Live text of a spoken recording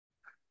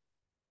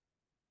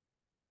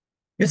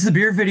It's the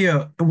beer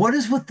video. What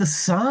is with the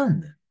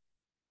sun?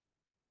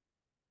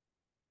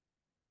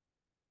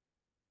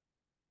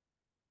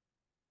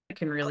 I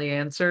can really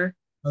answer.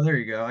 Oh, there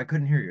you go. I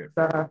couldn't hear you at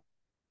first. Uh,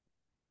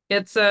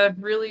 it's a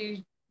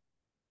really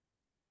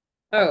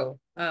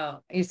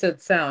you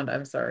said sound.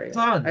 I'm sorry.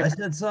 Sun. I I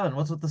said sun.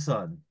 What's with the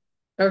sun?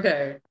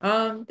 okay.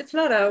 It's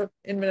not out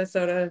in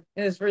Minnesota.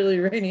 It's really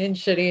rainy and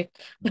shitty.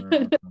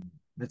 Uh,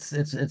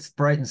 it's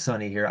bright and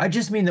sunny here. I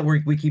just mean that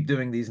we keep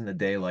doing these in the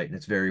daylight and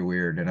it's very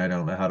weird and I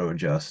don't know how to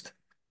adjust.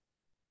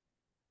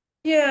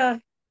 Yeah.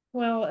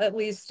 Well, at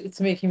least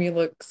it's making me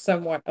look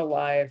somewhat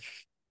alive.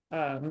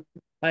 Um,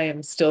 I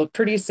am still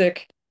pretty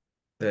sick,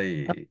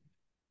 They,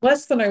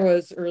 less than I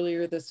was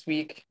earlier this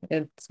week.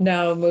 It's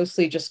now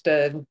mostly just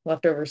a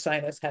leftover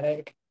sinus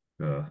headache.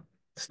 uh,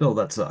 Still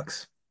that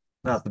sucks.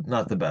 Not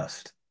the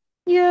best.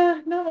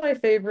 Yeah, not my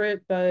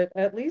favorite, but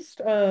at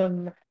least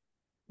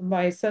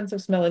my sense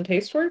of smell and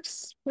taste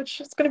works, which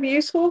is going to be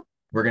useful.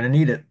 We're gonna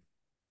need it.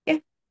 Yeah.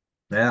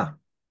 Yeah.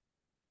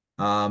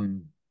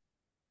 Um,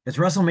 it's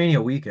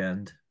WrestleMania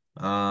weekend.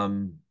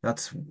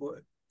 That's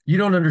you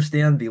don't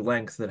understand the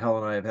lengths that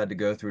Helen and I have had to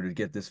go through to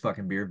get this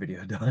fucking beer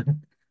video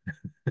done.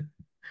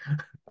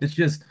 It's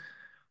just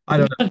I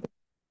don't know.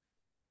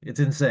 It's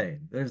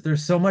insane.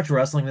 There's so much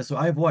wrestling this.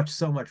 I've watched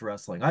so much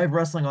wrestling. I have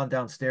wrestling on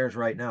downstairs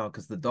right now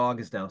because the dog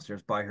is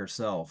downstairs by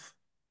herself.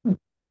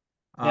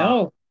 Uh,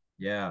 No.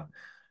 yeah.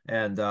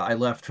 And I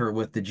left her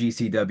with the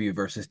GCW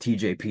versus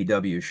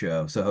TJPW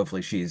show. So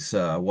hopefully she's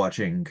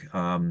watching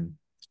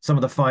some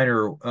of the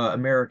finer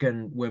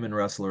American women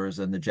wrestlers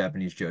and the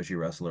Japanese Joshi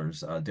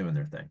wrestlers doing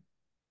their thing.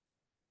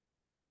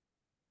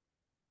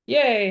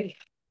 Yay.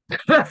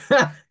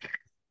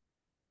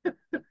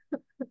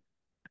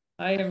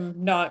 I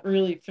am not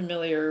really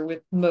familiar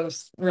with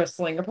most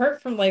wrestling,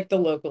 apart from like the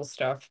local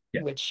stuff,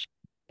 Yeah. which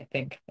I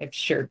think I've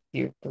shared with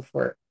you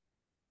before.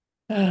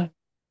 Uh,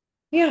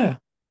 yeah.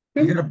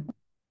 You gotta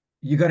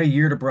you got a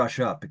year to brush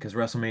up because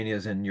WrestleMania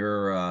is in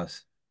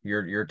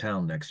your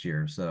town next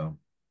year. So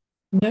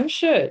No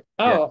shit.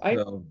 yeah, Oh, I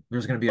so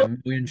there's gonna be a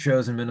million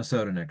shows in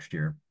Minnesota next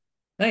year.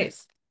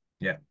 nice.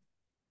 Yeah.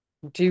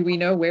 Do we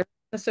know where in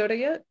Minnesota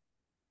yet?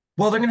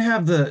 Well, they're gonna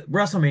have the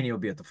WrestleMania will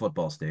be at the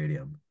football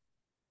stadium.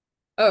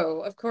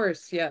 Oh, of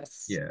course,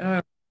 yes.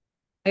 Yeah.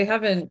 I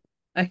haven't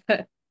I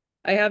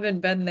I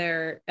haven't been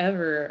there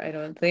ever, I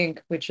don't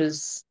think, which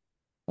is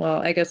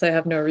well, I guess I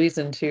have no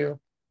reason to.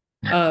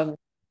 Um,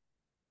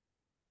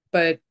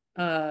 but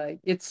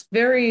it's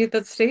very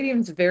that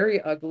stadium's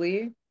very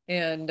ugly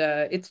and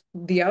it's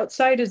the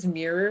outside is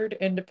mirrored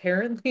and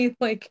apparently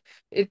like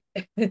it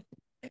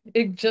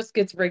it just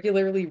gets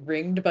regularly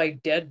ringed by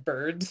dead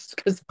birds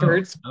because Oh,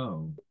 birds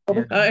oh, all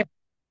yeah. the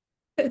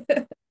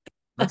time.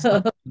 That's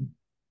not.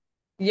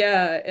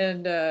 Yeah,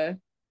 and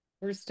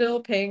we're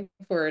still paying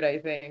for it, I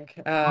think.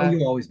 Oh,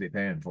 you'll always be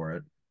paying for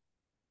it.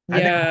 I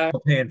think I'm Yeah, still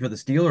paying for the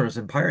Steelers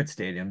and Pirate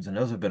stadiums, and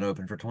those have been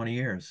open for 20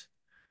 years.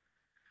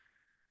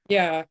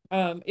 yeah.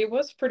 It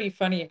was pretty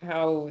funny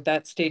how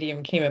that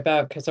stadium came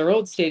about because our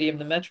old stadium,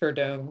 the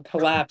Metrodome,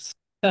 collapsed.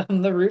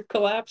 The roof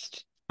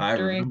collapsed I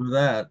during. remember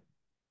that.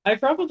 I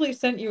probably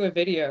sent you a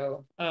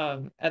video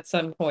at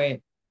some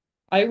point.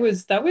 I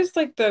was that was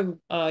like the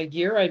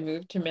year I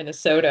moved to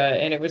Minnesota,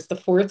 and it was the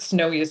fourth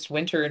snowiest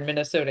winter in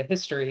Minnesota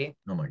history.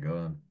 Oh my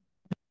God.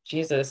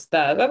 Jesus,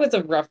 that was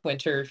a rough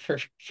winter for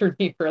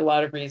me for a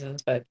lot of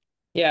reasons, but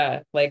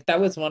yeah, like that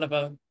was one of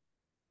them.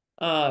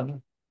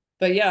 Um,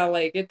 but yeah,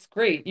 like it's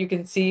great. You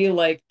can see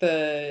like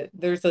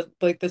there's a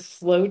like the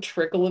slow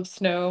trickle of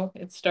snow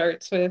it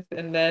starts with,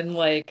 and then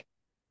like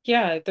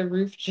yeah, the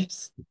roof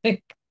just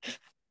like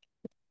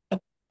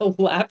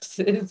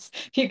collapses.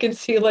 You can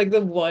see like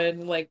the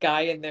one like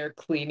guy in there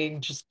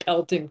cleaning, just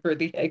pelting for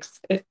the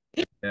exit.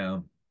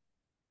 Yeah.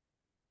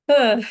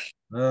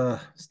 Uh,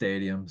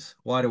 Stadiums.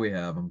 Why do we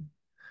have them?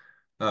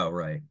 Oh,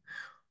 right.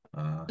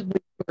 Uh,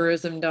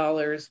 tourism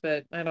dollars,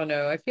 but I don't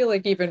know. I feel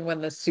like even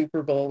when the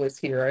Super Bowl was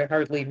here, I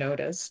hardly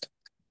noticed.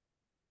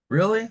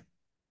 really?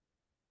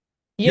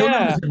 You'll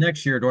notice Yeah, it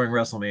next year during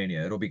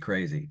WrestleMania. It'll be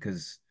crazy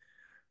because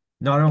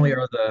not only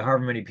are the however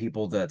many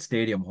people that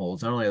stadium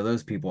holds, not only are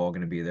those people all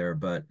going to be there,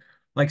 but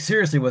like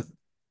seriously, with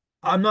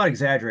I'm not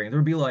exaggerating.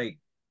 There'll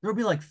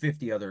be like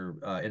 50 other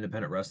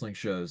independent wrestling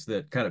shows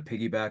that kind of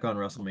piggyback on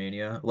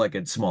WrestleMania, like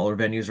at smaller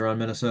venues around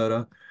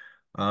Minnesota.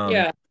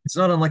 yeah. It's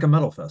not unlike a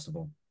metal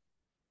festival.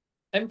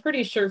 I'm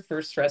pretty sure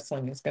First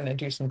Wrestling is going to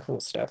do some cool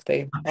stuff.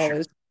 I'm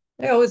sure.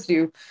 They always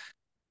do.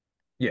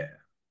 Yeah,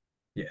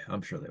 yeah,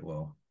 I'm sure they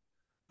will.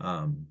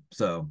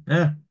 So,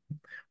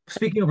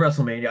 speaking of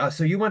WrestleMania,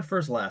 so you went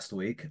first last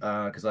week,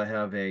 because I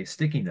have a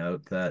sticky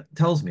note that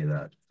tells me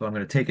that. So I'm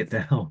going to take it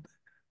down.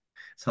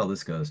 That's how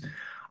this goes.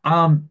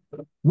 Um,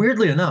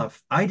 Weirdly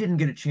enough, I didn't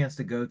get a chance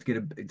to go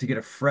to get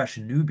a fresh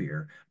new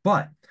beer,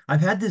 but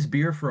I've had this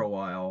beer for a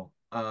while,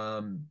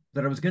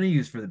 that I was going to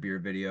use for the beer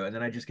video, and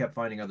then I just kept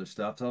finding other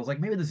stuff. So I was like,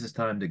 maybe this is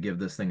time to give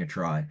this thing a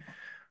try.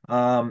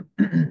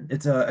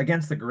 It's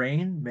Against the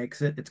Grain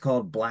makes it. It's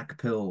called Black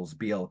Pills,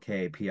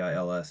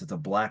 BLKPILS. It's a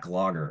black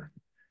lager,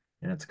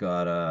 and it's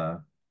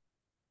got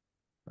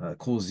a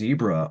cool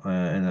zebra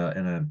and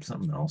a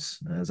something else.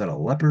 Is that a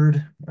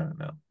leopard? I don't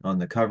know. On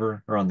the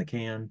cover or on the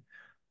can.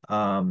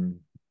 Um,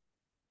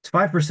 it's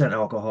 5%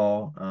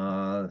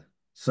 alcohol.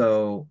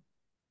 So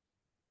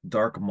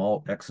dark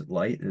malt exit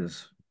light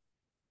is,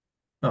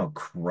 oh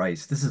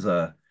Christ, this is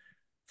a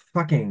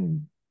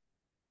fucking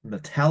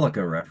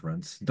Metallica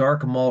reference.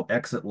 Dark malt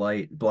exit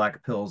light,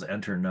 black pills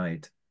enter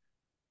night.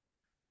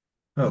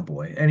 Oh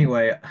boy.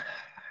 Anyway,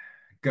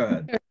 go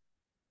ahead.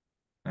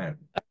 I,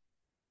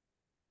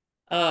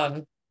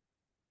 Um,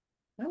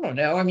 I don't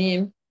know. I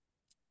mean,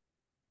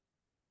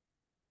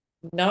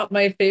 not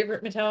my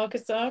favorite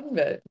Metallica song,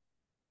 but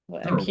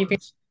well, there I'm are keeping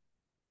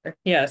worse.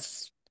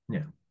 yes,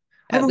 Yeah.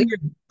 at least.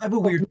 I have a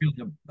weird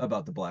feeling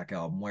about the Black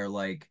Album where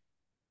like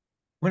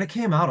when it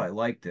came out I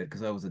liked it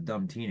because I was a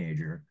dumb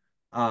teenager.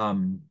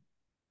 Um,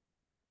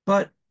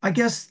 but I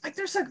guess like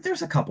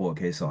there's a couple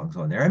okay songs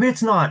on there. I mean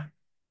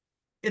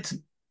it's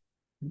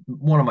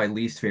one of my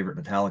least favorite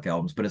Metallic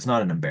albums, but it's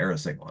not an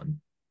embarrassing one.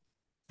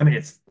 I mean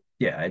it's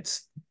yeah,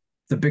 it's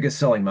the biggest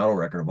selling metal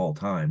record of all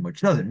time,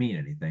 which doesn't mean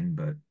anything,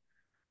 but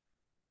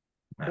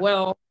I don't know.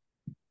 Well,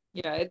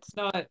 yeah, it's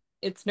not.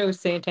 It's no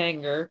Saint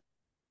Anger.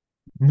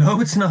 No,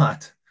 it's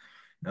not.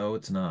 No,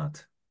 it's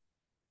not.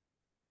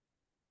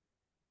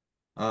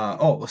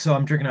 Oh, so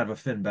I'm drinking out of a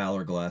Finn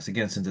Balor glass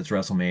again since it's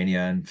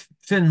WrestleMania, and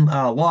Finn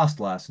lost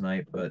last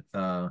night, but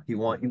he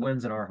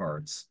wins in our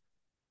hearts.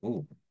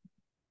 Ooh.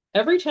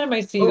 Every time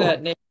I see Oh,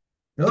 that name,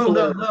 no, no,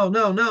 blur. no,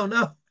 no, no,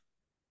 no,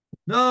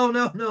 no,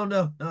 no, no,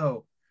 no,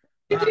 no.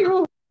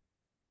 Ah,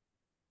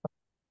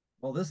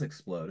 well, this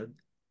exploded.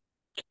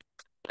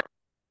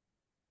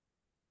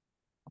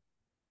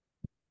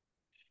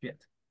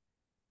 Shit.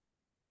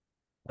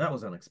 That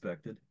was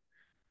unexpected.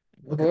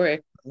 Look at Boy.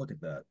 look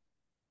at that.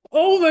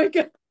 Oh my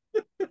God.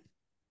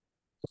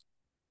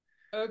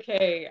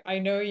 Okay, I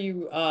know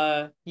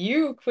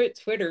you quit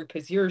Twitter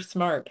because you're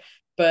smart,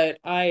 but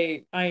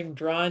I'm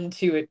drawn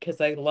to it because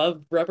I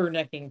love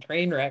rubbernecking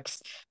train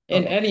wrecks.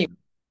 And Oh, any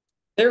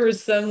there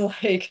was some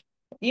like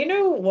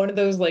one of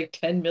those like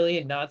 10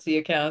 million Nazi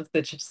accounts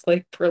that just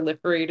like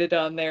proliferated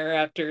on there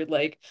after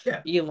like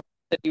yeah, Elon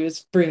said he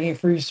was bringing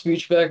free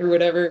speech back or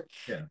whatever.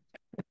 yeah,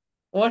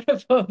 One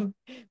of them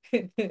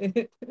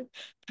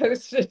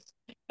posted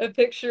a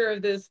picture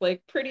of this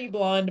like pretty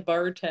blonde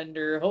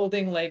bartender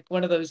holding like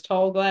one of those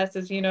tall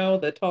glasses,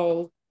 the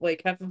tall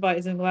like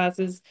Hefeweizen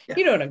glasses. yeah,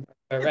 You know what I'm talking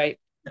about, yeah, right?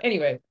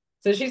 Anyway,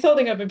 so she's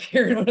holding up a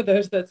beer in one of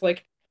those that's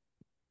like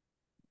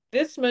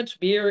this much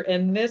beer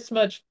and this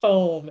much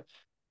foam.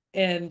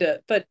 And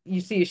but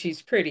you see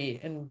she's pretty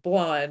and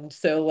blonde,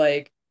 so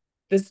like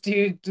this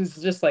dude is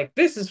just like,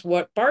 this is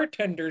what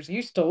bartenders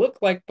used to look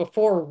like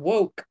before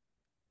woke.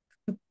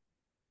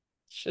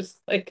 It's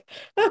just like,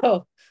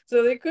 oh,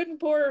 so they couldn't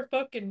pour a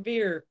fucking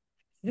beer.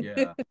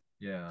 yeah,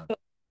 yeah.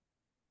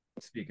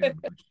 Speaking of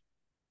which,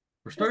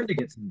 we're starting to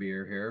get some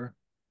beer here.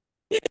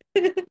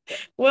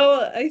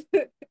 Well, I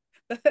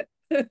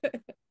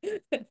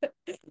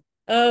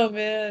oh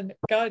man,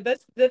 God,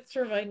 that's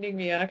reminding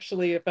me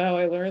actually of how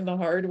I learned the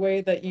hard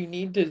way that you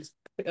need to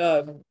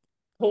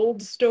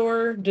cold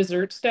store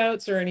dessert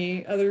stouts or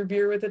any other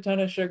beer with a ton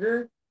of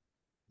sugar.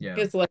 Yeah,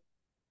 Because like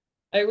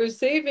I was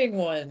saving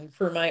one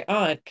for my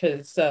aunt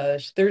because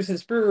there's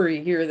this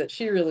brewery here that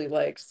she really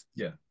likes.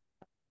 yeah,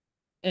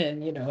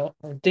 And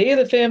day of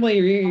the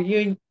family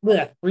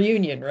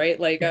reunion, right?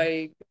 Like yeah,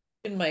 I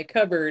in my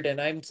cupboard and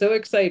I'm so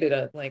excited.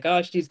 I'm like,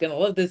 oh, she's gonna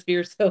love this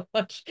beer so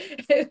much.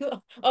 And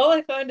all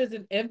I find is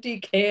an empty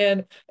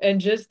can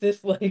and just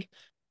this like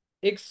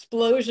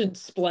explosion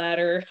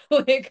splatter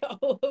like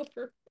all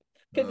over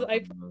because I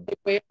put uh, it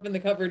way up in the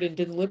cupboard and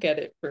didn't look at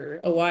it for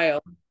a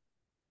while.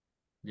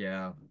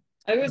 yeah.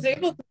 I was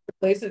able to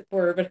replace it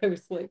for her, but I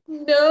was like,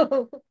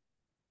 no.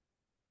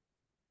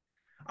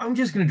 I'm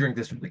just gonna drink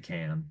this from the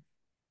can.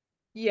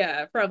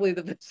 Yeah, probably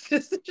the best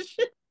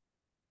decision.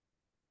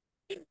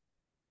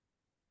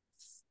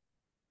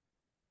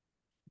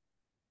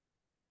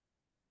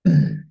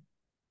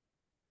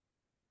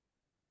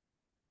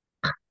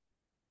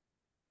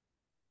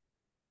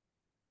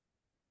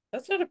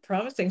 That's not a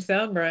promising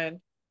sound,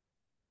 Brian.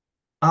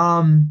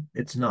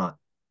 It's not.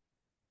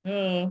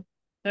 Oh,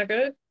 not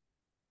good.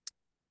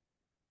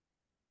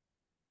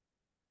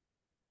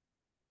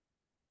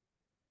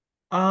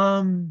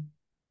 Um,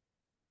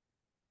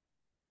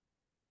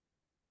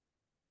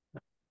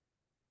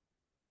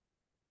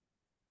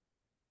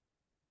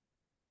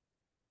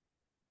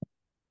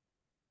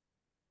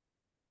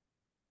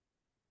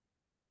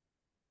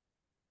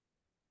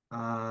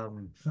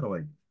 how do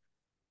I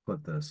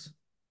put this?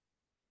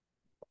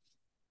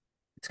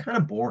 It's kind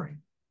of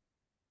boring.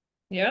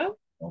 Yeah.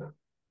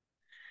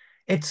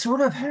 It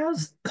sort of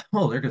has,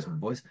 oh, there goes my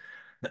voice.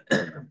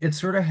 It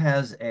sort of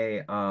has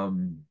a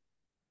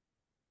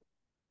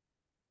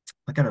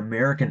like an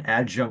American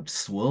adjunct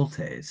swill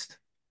taste.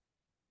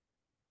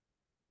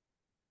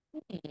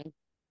 Hmm.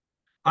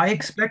 I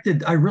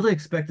really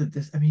expected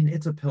this. I mean,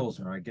 it's a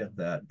Pilsner, I get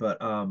that,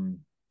 but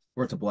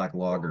or it's a black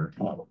lager.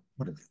 What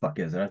the fuck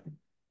is it?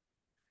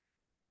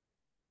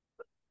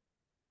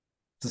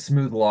 It's a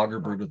smooth lager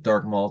brewed with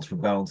dark malts for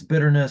balanced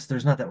bitterness.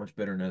 There's not that much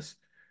bitterness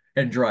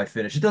and dry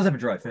finish. It does have a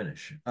dry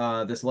finish.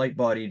 This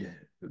light-bodied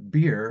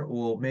beer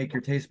will make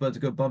your taste buds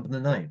go bump in the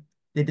night.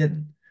 They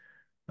didn't.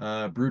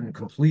 Brewed in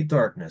complete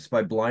darkness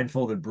by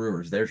blindfolded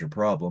brewers. There's your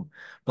problem.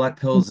 Black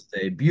Pills is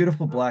a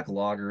beautiful black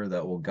lager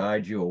that will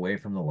guide you away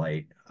from the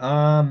light.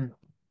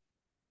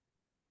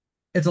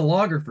 It's a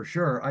lager for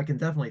sure. I can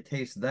definitely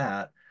taste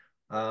that.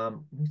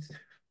 Um,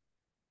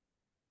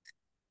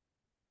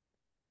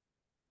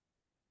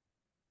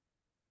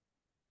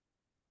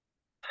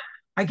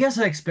 I guess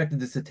I expected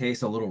this to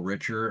taste a little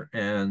richer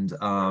and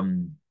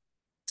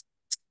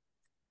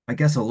I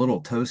guess a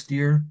little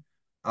toastier.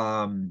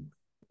 Um,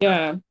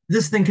 Yeah,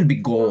 this thing could be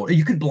gold.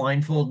 You could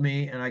blindfold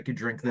me and I could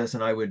drink this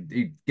and I would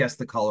guess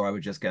the color. I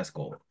would just guess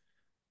gold.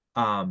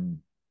 Um,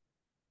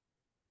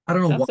 I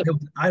don't know why. that's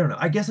a I don't know.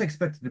 I guess I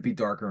expected it to be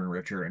darker and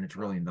richer, and it's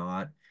really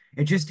not.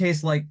 It just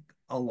tastes like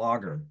a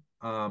lager.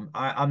 I'm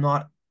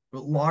not.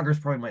 Lager is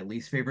probably my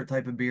least favorite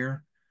type of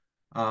beer.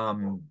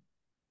 Um,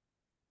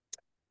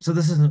 so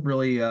this isn't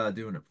really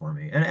doing it for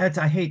me. And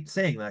I hate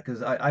saying that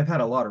because I've had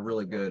a lot of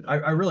really good.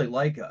 I really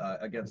like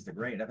Against the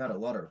Grain. I've had a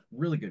lot of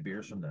really good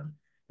beers from them.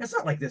 It's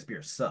not like this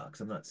beer sucks.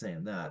 I'm not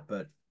saying that,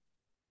 but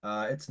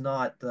it's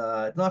not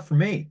for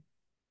me.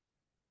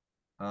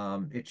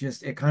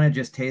 It kind of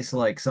just tastes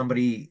like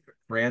somebody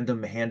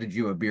random handed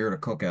you a beer to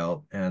cook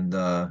out, and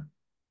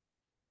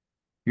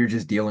you're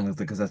just dealing with it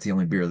because that's the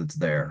only beer that's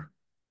there.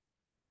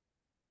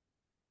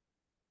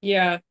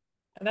 yeah.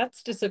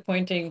 That's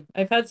disappointing.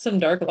 I've had some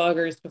dark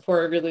lagers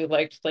before I really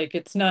liked. Like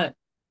it's not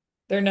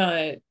they're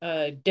not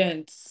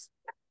dense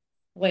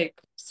like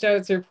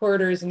stouts or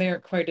porters, and they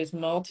aren't quite as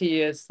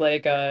malty as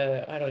like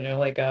I don't know,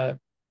 like a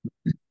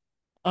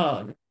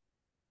um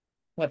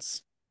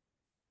what's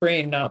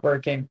brain not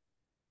working.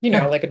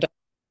 Like a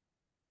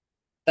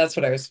that's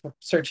what I was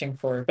searching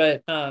for.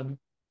 But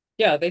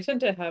yeah, they tend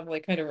to have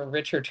like kind of a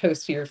richer,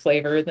 toastier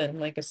flavor than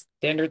like a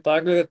standard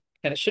lager. That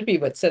kind of should be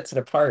what sets it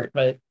apart,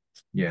 but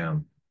Yeah,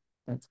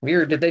 that's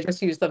weird. Did they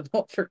just use the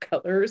malt for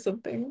color or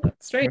something?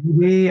 That's strange.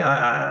 maybe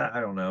I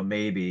don't know.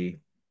 Maybe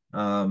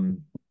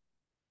um,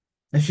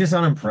 it's just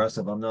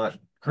unimpressive. I'm not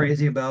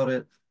crazy about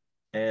it,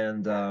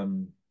 and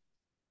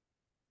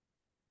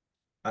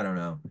I don't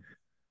know.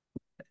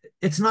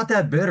 It's not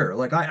that bitter.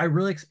 Like I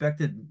really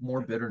expected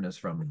more bitterness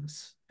from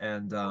this,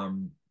 and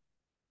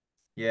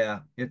yeah,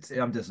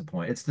 I'm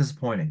disappointed. It's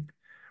disappointing.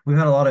 I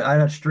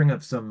had a string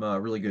of some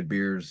really good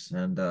beers,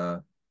 and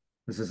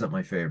this isn't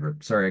my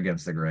favorite. Sorry,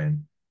 Against the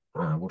Grain.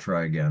 We'll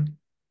try again.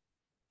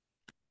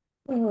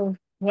 Oh,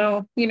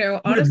 well, Would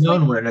have honestly,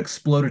 known when it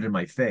exploded in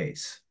my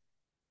face.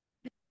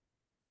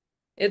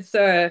 it's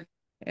uh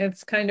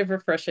it's kind of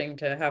refreshing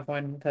to have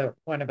one that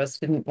one of us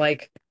didn't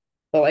like.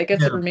 Well, I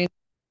guess it Yeah. remains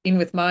in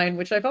with mine,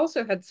 which I've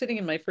also had sitting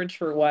in my fridge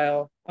for a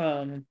while.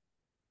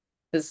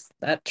 This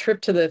that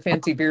trip to the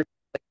fancy beer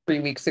like 3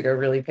 weeks ago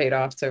really paid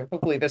off. So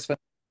hopefully this one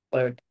will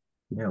explode.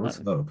 Yeah, let's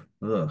Um, hope.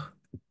 Ugh,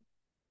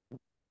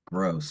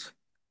 gross.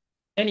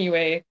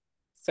 anyway,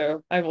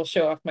 so I will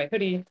show off my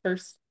hoodie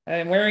first.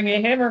 I'm wearing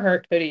a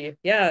Hammerheart hoodie.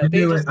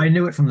 I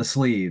knew it from the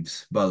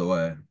sleeves, by the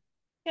way.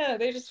 Yeah,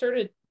 they just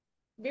started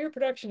beer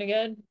production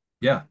again,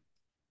 Yeah.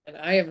 and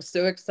I am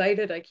so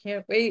excited. I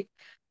can't wait.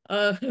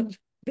 Um,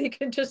 they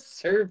can just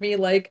serve me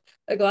like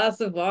a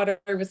glass of water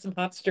with some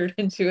hot stirred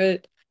into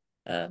it.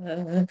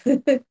 Uh,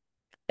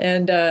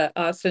 and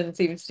Austin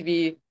seems to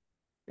be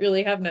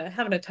really having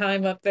a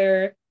time up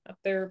there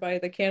by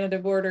the Canada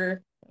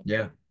border.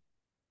 Yeah.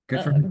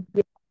 Good for him.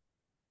 Um,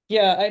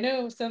 yeah, I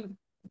know some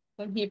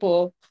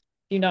people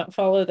do not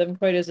follow them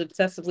quite as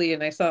obsessively,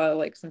 and I saw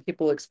like some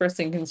people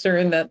expressing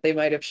concern that they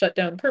might have shut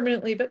down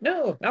permanently, but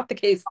no, not the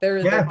case.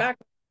 They're Yeah. back.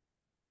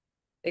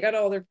 They got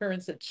all their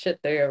permits and shit.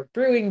 They are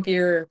brewing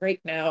beer right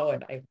now,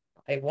 and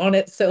I want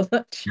it so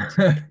much.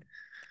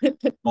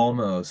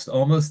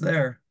 Almost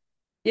there.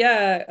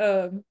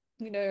 Yeah,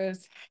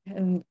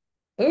 and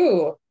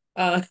ooh,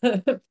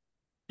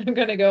 I'm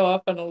gonna go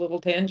off on a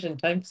little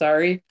tangent. I'm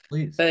sorry,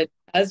 Please. but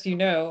as you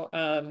know,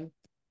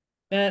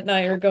 Matt and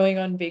I are going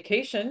on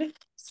vacation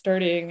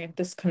starting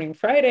this coming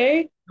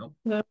Friday. Nope.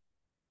 Uh,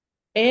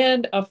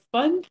 And a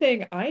fun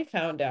thing I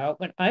found out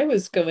when I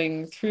was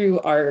going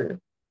through our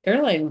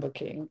airline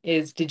booking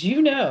is, did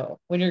you know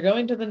when you're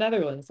going to the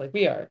Netherlands, like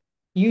we are,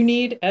 you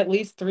need at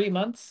least 3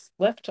 months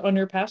left on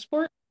your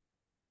passport?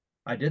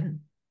 I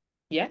didn't.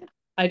 Yeah,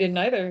 I didn't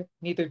either.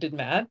 Neither did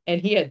Matt.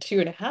 And he had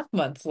 2.5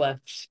 months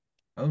left.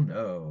 Oh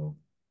no.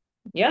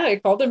 Yeah, I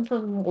called him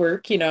from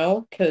work,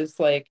 because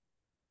like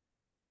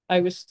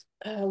I was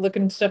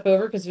looking stuff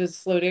over because it was a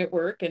slow day at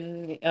work.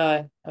 And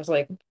I was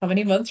like, how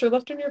many months are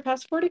left on your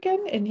passport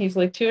again? And he's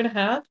like,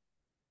 2.5.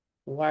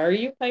 Why are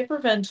you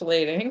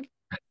hyperventilating?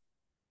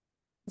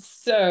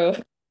 So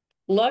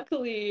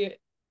luckily,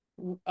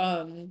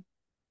 um,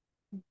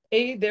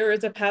 there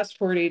is a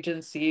passport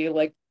agency,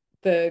 like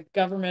the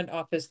government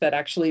office that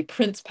actually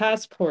prints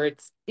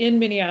passports in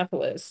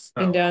Minneapolis,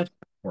 in Oh, downtown.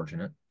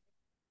 fortunate.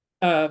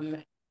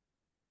 Um,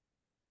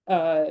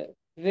 uh,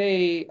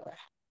 they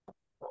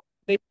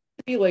they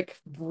be like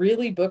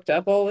really booked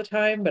up all the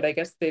time, but I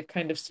guess they've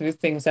kind of smoothed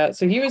things out.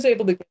 So he was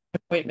able to get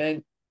an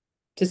appointment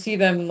to see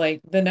them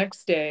like the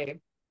next day.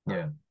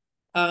 Yeah.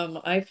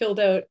 I filled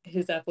out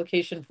his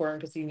application form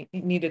because he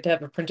needed to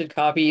have a printed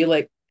copy,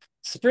 like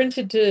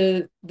sprinted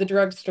to the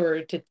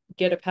drugstore to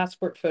get a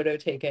passport photo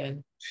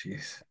taken.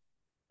 Jeez.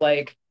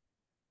 Like,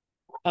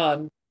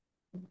 um,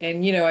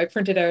 and I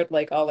printed out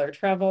like all our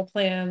travel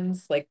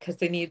plans, like because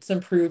they need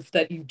some proof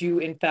that you do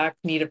in fact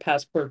need a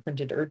passport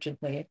printed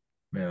urgently.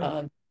 Yeah.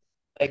 Um,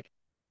 like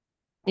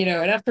and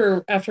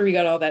after we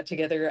got all that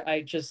together,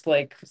 I just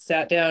like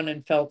sat down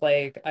and felt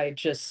like I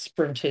just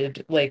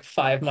sprinted like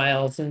 5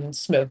 miles and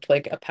smoked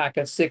like a pack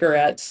of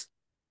cigarettes.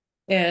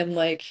 And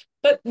like,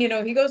 but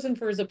he goes in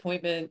for his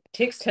appointment,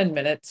 takes 10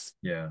 minutes,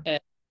 Yeah.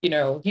 and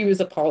he was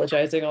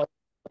apologizing all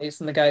the place,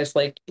 and the guy's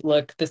like,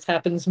 look, this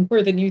happens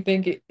more than you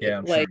think. Yeah,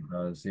 I'm sure Like, it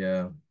does.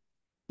 Yeah.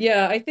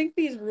 yeah, I think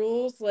these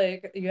rules,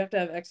 like you have to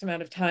have X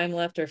amount of time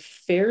left, are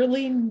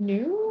fairly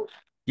new.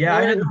 Yeah,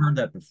 I Or hadn't heard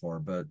that before,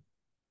 but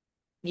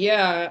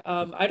yeah, I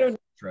don't remember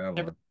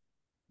traveling.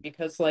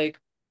 because like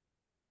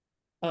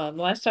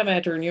last time I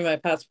had to renew my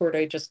passport,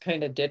 I just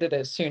kind of did it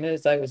as soon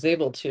as I was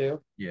able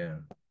to. Yeah.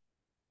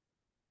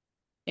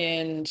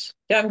 And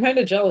yeah, I'm kind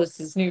of jealous.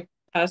 His new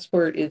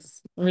passport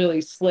is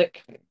really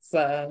slick. It's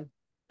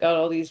got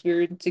all these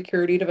weird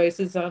security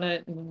devices on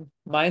it, and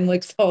mine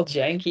looks all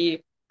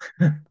janky.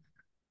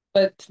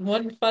 But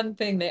one fun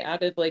thing they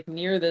added like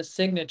near the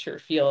signature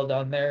field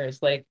on there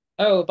is like,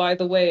 oh, by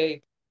the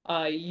way,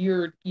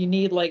 you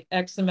need like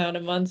X amount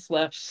of months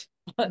left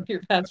on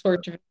your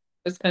passport to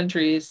those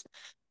countries.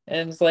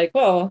 And it's like,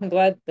 well, I'm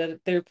glad that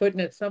they're putting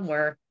it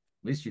somewhere.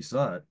 At least you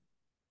saw it.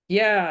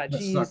 Yeah, That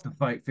geez. sucked to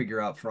fight figure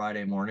out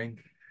Friday morning.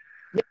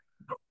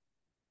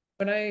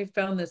 When I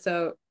found this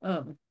out,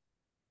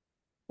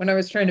 when I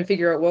was trying to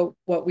figure out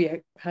what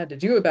we had to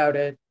do about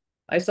it,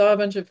 I saw a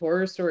bunch of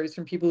horror stories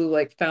from people who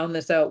like found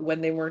this out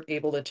when they weren't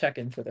able to check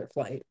in for their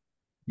flight.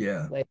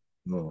 Yeah. Like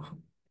Oh,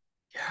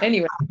 yeah.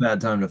 anyway,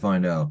 Bad time to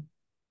find out.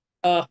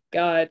 oh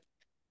God.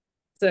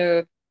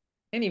 So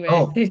anyway,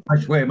 Oh,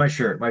 wait, my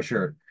shirt.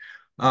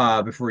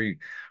 Before you,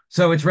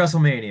 so it's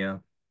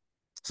WrestleMania.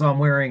 So I'm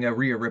wearing a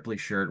Rhea Ripley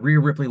shirt. Rhea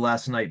Ripley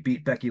last night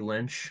beat Becky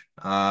Lynch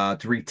to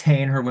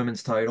retain her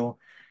women's title.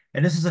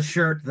 And this is a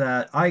shirt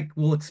that I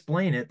will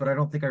explain it, but I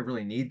don't think I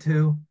really need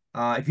to.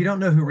 If you don't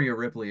know who Rhea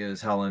Ripley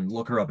is, Helen,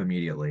 look her up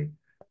immediately.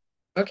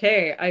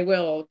 okay, I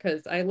will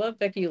because I love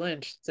Becky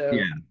Lynch.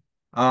 Yeah.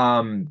 So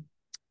Um,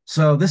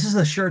 so this is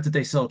a shirt that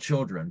they sell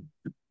children,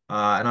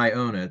 and I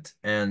own it,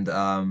 and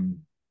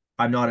I'm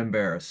not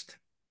embarrassed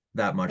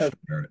that much oh, to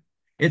wear it.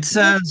 It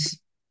says,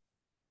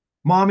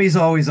 "Mommy's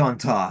always on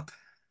top."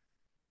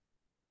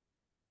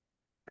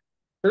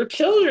 for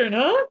children,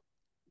 huh?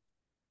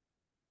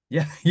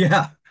 Yeah,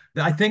 yeah.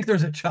 I think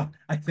there's a child.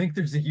 I think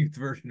there's a youth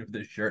version of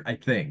this shirt. I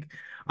think.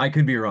 I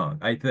could be wrong.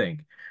 I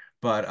think.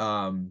 But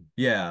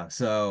yeah,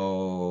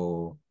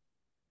 so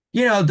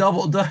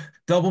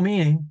double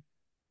meaning.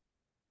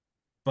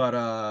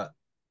 But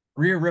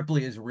Rhea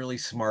Ripley is really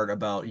smart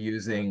about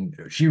using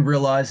she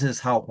realizes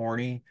how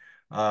horny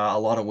a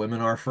lot of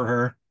women are for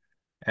her,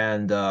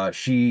 and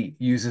she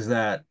uses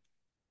that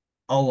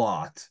a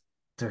lot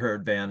to her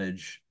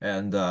advantage,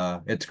 and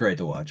it's great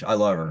to watch. I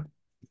love her.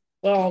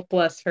 Well,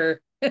 bless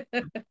her.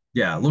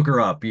 Yeah, look her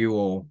up. You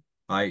will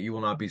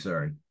not be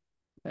sorry.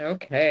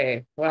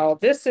 Okay. Well,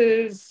 this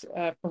is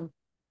from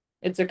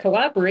it's a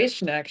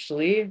collaboration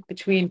actually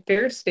between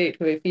Fair State,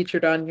 who I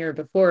featured on here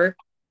before.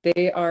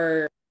 They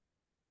are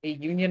a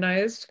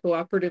unionized,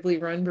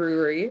 cooperatively run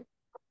brewery.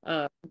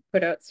 Um,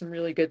 put out some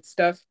really good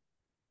stuff.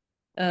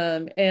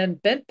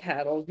 And Bent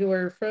Paddle, who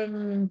are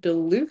from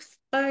Duluth,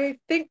 I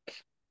think.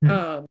 Hmm.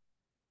 Um,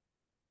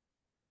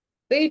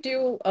 they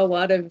do a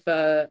lot of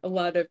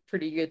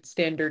pretty good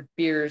standard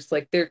beers.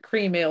 Like their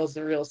cream ale is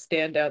a real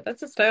standout.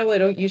 That's a style I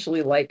don't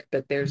usually like,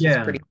 but theirs is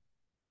Yeah, pretty.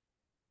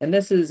 And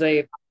this is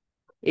a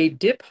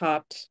dip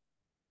hopped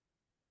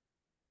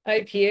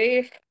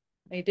IPA.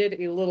 I did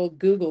a little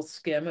Google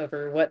skim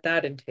over what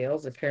that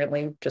entails.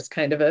 Apparently, just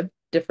kind of a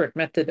different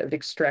method of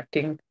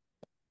extracting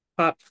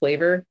hop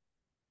flavor.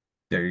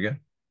 there you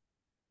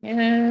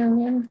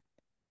And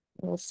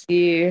we'll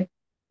see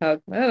how,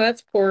 oh,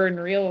 that's pouring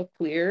real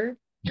clear.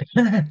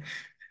 go.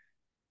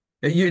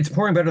 It's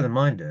pouring better than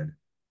mine did.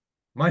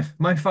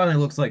 Mine finally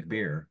looks like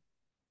beer.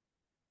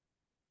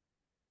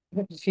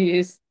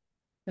 Jeez,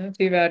 not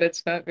too bad.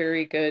 It's not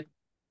very good.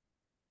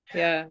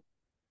 Yeah.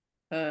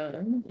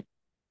 Um,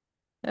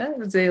 that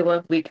was a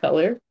lovely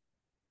color.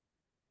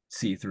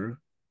 See through.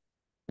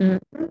 You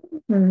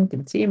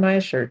can see my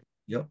shirt.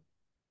 Yep.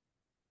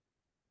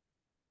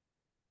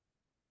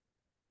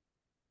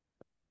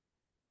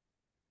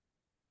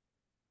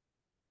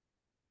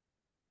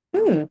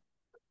 Hmm,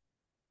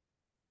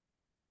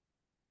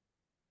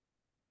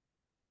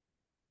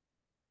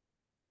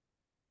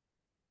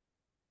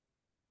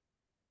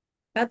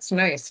 that's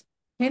nice.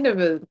 Kind of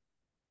a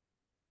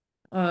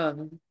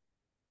um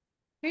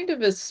kind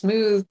of a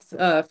smooth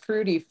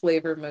fruity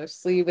flavor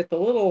mostly with a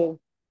little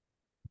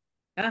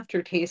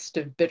aftertaste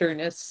of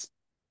bitterness.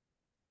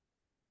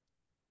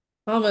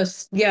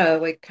 almost, yeah,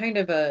 like kind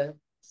of a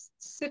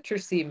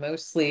citrusy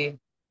mostly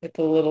with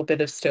a little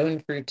bit of stone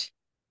fruit.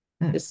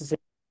 Hmm. This is a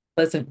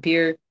pleasant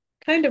beer,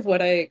 kind of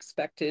what I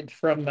expected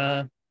from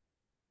uh,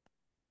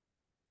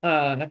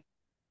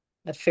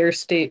 a Fair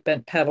State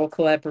Bent Paddle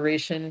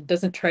collaboration.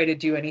 Doesn't try to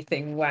do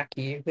anything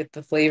wacky with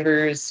the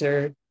flavors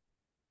or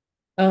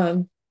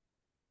um,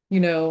 you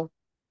know,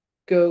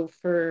 go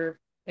for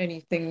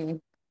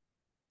anything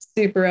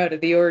super out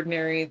of the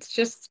ordinary. It's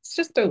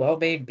just a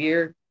well-made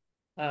beer,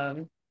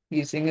 um,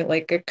 using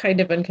like a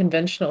kind of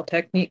unconventional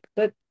technique,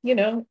 but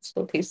it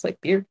still tastes like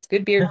beer. It's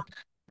good beer.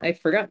 Yeah, I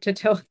forgot to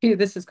tell you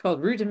this is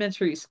called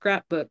Rudimentary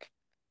Scrapbook,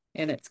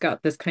 and it's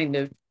got this kind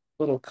of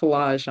little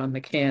collage on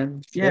the can.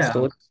 It's supposed yeah, to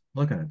I look, was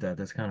looking at that.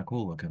 That's kind of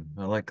cool looking.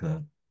 I like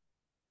that.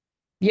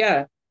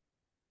 yeah.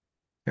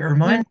 It Mm.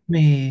 reminds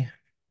me,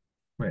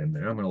 wait a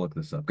minute, I'm gonna look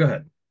this up. Go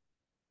ahead.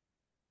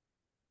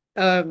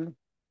 Um,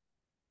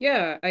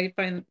 yeah, I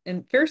find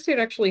and Fair State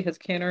actually has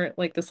can art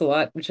like this a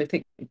lot, which I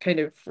think kind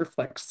of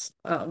reflects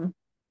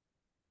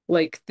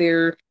like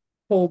their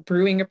whole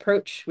brewing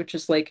approach, which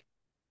is like,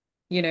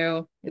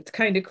 it's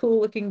kind of cool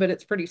looking, but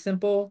it's pretty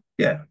simple.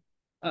 Yeah.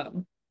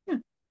 Yeah,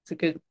 it's a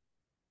good,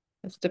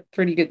 it's a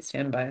pretty good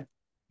standby.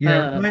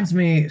 Yeah, it Uh, reminds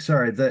me,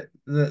 sorry,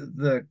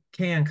 the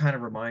can kind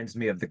of reminds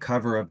me of the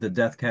cover of the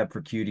Death Cab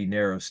for Cutie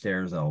Narrow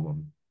Stairs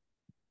album.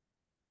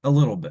 A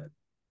little bit.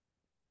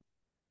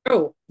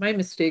 oh, my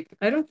mistake.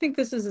 I don't think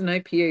this is an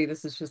IPA.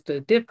 This is just a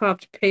dip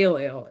hopped pale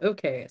ale.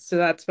 Okay, so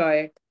that's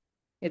why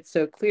it's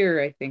so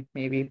clear, I think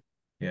maybe.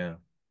 Yeah.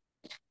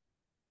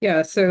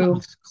 Yeah, so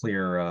Less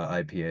clear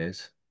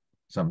IPAs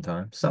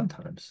sometimes.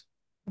 Sometimes.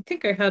 I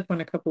think I had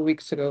one a couple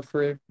weeks ago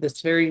for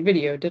this very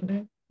video, didn't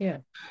I? Yeah.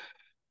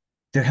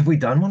 Have we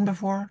done one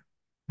before?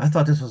 I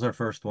thought this was our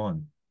first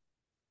one.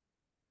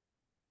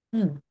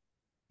 Hmm.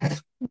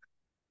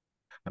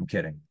 I'm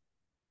kidding.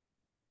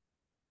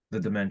 The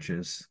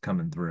dementia's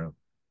coming through.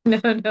 No,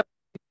 no,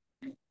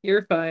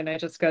 you're fine. I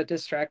just got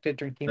distracted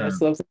drinking No,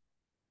 this lovely.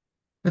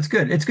 that's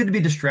good. It's good to be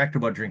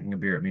distracted while drinking a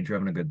beer. It means you're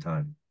having a good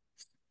time.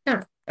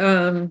 Yeah.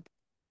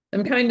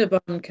 I'm kind of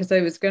bummed because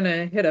I was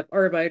gonna hit up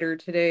Arbiter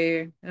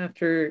today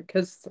after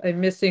because I'm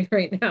missing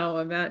right now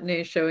a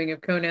matinee showing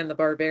of Conan the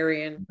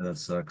Barbarian. That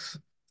sucks.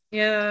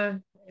 Yeah,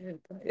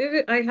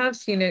 I have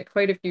seen it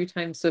quite a few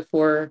times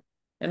before,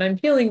 and I'm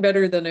feeling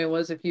better than I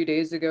was a few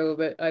days ago,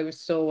 but I was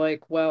still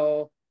like,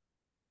 well,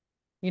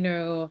 you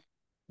know,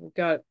 we've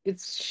got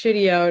it's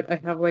shitty out. I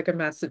have like a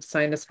massive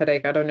sinus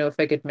headache. I don't know if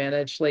I could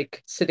manage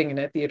like sitting in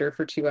a theater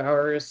for 2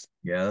 hours.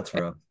 Yeah, that's I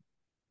rough.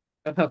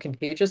 don't know how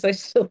contagious I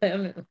still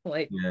am. And,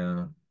 like,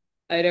 Yeah.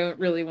 I don't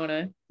really want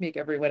to make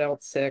everyone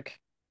else sick.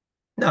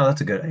 No,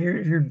 that's a good.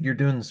 You're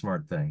doing the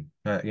smart thing.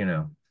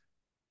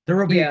 There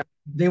will be Yeah.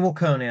 they will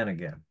Conan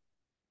again.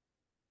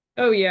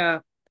 Oh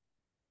yeah.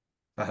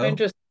 I I'm hope.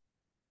 just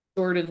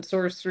sword and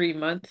sorcery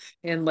month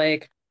and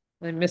like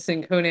I'm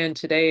missing Conan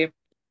today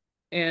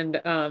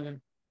and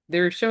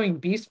they're showing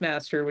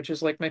Beastmaster, which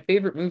is like my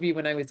favorite movie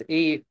when I was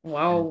 8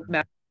 while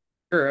Matt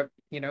Europe,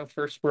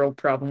 first world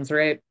problems,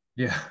 right?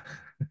 Yeah.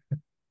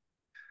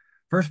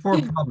 First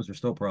world problems are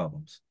still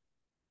problems.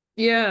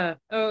 Yeah.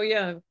 Oh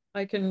yeah.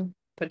 I can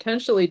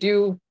potentially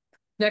do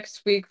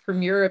next week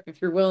from Europe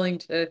if you're willing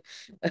to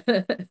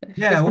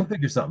Yeah, because we'll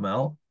figure something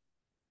out.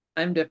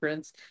 time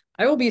difference.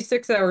 I will be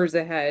 6 hours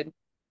ahead.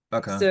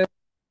 Okay. So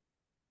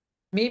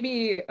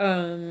maybe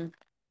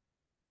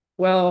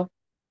well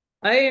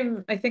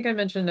I think I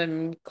mentioned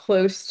I'm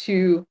close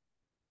to,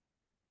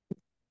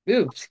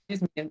 ooh,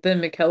 excuse me, the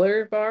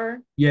McKellar bar.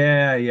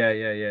 Yeah, yeah,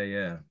 yeah, yeah,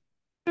 yeah. I don't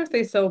know if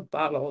they sell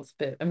bottles,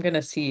 but I'm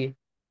gonna see.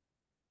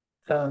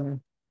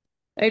 Um,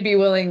 I'd be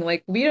willing,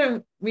 like we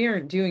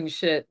aren't doing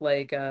shit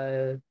like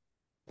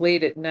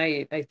late at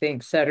night, I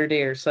think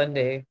Saturday or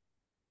Sunday.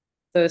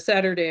 So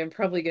Saturday I'm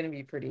probably gonna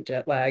be pretty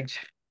jet lagged.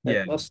 But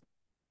Yeah. well,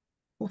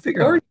 We'll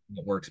figure out or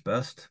what works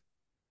best.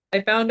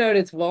 I found out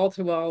it's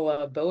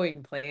wall-to-wall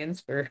Boeing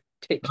planes for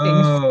taking.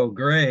 Oh,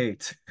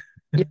 great.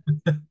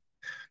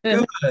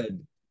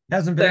 Good.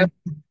 Hasn't So been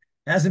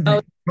hasn't been I'll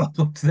any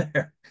problems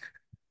there.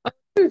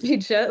 either be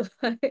jet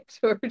lagged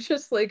or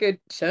just like a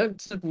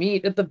chunks of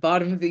meat at the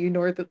bottom of the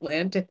North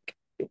Atlantic.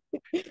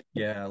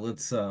 Yeah,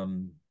 let's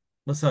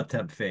not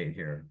tempt fate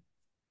here.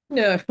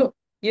 No,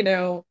 you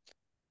know,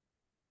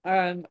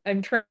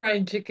 I'm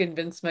trying to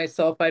convince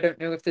myself, I don't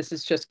know if this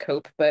is just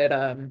cope, but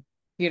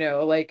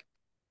like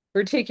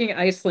we're taking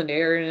Iceland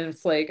Air and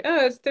it's like,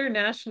 oh, it's their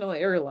national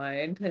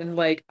airline. And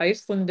like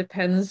Iceland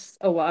depends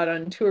a lot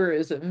on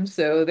tourism,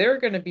 so they're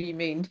gonna be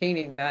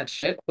maintaining that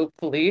shit,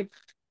 hopefully.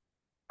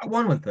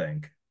 One would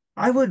think.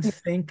 I would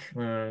think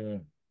yeah,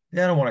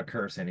 I don't want to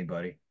curse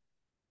anybody.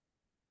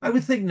 I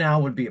would think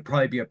now would be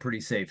probably be a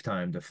pretty safe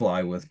time to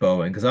fly with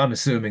Boeing because I'm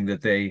assuming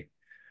that they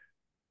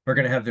are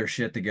going to have their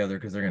shit together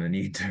because they're going to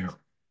need to.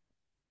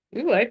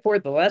 Ooh, I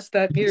poured the last of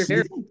that Did you beer see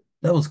very that?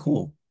 That was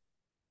cool.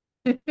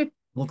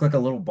 Looked like a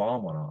little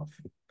bomb went off.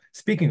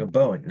 Speaking of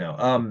Boeing, no,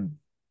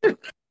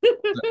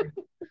 sorry,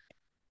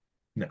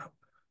 no.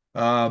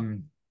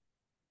 Um,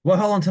 well,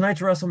 Helen,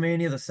 tonight's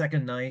WrestleMania, the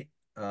second night.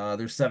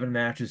 There's 7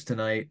 matches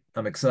tonight.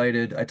 I'm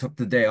excited. I took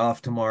the day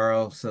off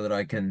tomorrow so that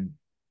I can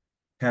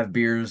have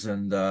beers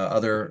and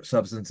other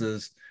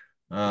substances.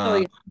 Oh, Uh,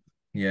 yeah.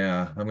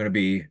 yeah, I'm gonna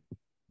be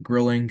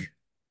grilling.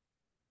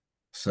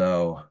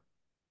 So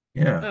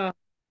yeah. Oh,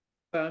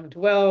 bummed.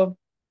 Well,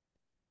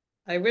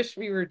 I wish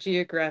we were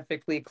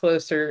geographically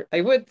closer.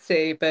 I would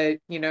say, but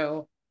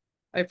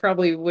I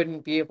probably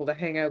wouldn't be able to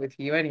hang out with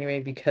you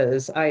anyway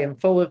because I am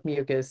full of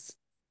mucus.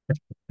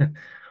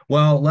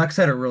 Well, Lex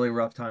had a really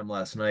rough time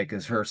last night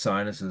because her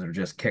sinuses are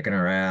just kicking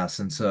her ass,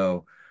 and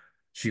so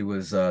she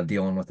was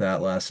dealing with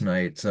that last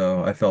night.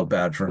 So I felt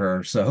bad for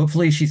her. So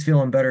hopefully she's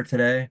feeling better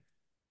today.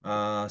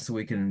 So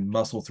we can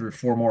muscle through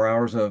 4 more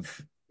hours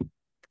of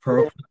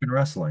pro fucking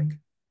wrestling.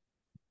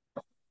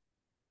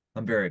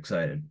 I'm very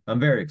excited. I'm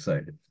very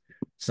excited.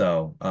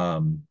 So, I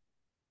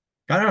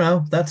don't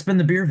know. That's been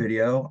the beer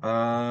video.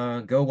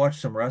 Go watch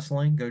some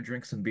wrestling, go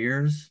drink some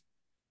beers,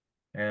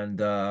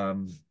 and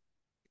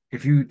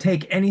if you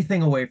take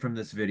anything away from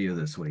this video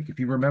this week, if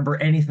you remember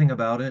anything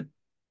about it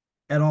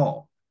at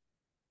all,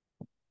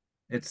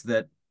 it's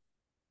that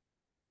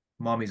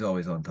mommy's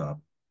always on top.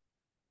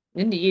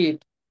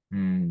 Indeed.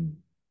 Hmm.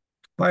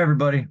 Bye,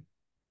 everybody.